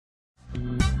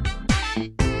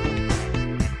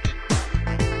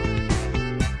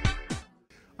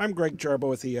I'm Greg Jarboe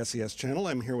with the SES channel.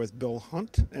 I'm here with Bill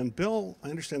Hunt. And Bill, I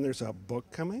understand there's a book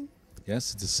coming?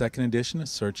 Yes, it's a second edition of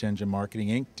Search Engine Marketing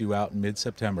Inc., due out in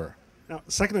mid-September. Now,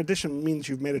 second edition means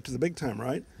you've made it to the big time,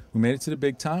 right? We made it to the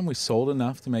big time. We sold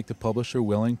enough to make the publisher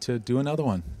willing to do another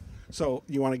one. So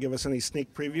you want to give us any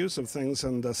sneak previews of things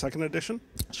in the second edition?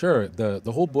 Sure.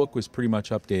 The whole book was pretty much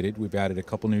updated. We've added a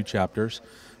couple new chapters.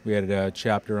 We added a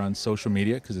chapter on social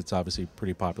media because it's obviously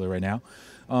pretty popular right now.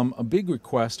 A big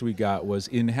request we got was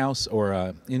in-house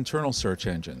or internal search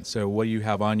engine. So what do you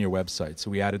have on your website? So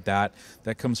we added that.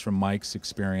 That comes from Mike's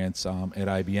experience at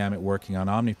IBM at working on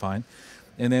OmniFind.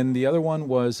 And then the other one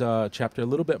was a chapter a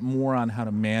little bit more on how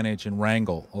to manage and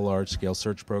wrangle a large-scale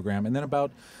search program. And then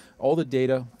about all the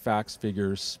data, facts,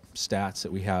 figures, stats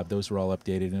that we have, those were all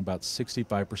updated, and about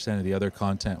 65% of the other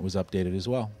content was updated as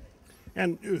well.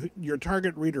 And your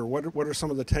target reader, what are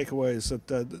some of the takeaways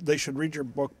that they should read your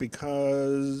book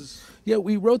because? Yeah,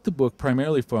 we wrote the book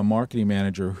primarily for a marketing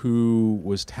manager who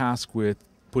was tasked with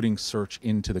putting search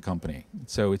into the company.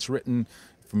 So it's written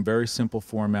from very simple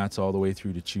formats all the way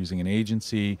through to choosing an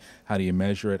agency, how do you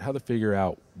measure it, how to figure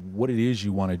out what it is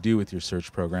you want to do with your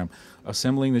search program,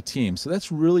 assembling the team. So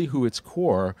that's really who its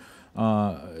core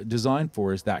designed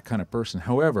for, is that kind of person.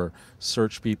 However,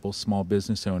 search people, small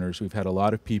business owners, we've had a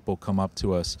lot of people come up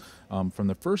to us from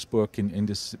the first book and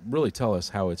just really tell us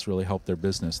how it's really helped their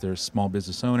business. They're a small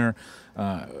business owner.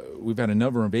 We've had a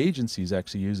number of agencies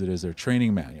actually use it as their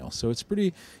training manual. So it's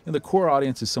pretty, the core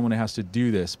audience is someone who has to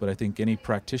do this, but I think any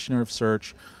practitioner of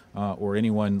search or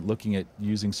anyone looking at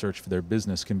using search for their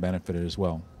business can benefit it as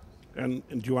well. And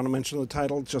do you want to mention the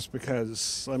title just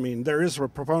because, I mean, there is a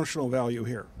promotional value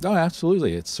here? Oh,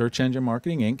 absolutely. It's Search Engine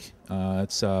Marketing Inc.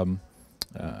 It's,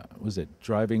 was it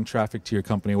driving traffic to your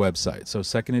company website? So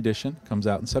second edition comes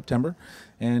out in September,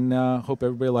 and hope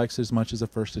everybody likes it as much as the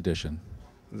first edition.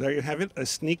 There you have it, a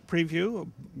sneak preview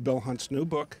of Bill Hunt's new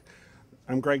book.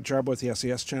 I'm Greg Jarboe with the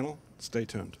SES channel. Stay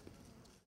tuned.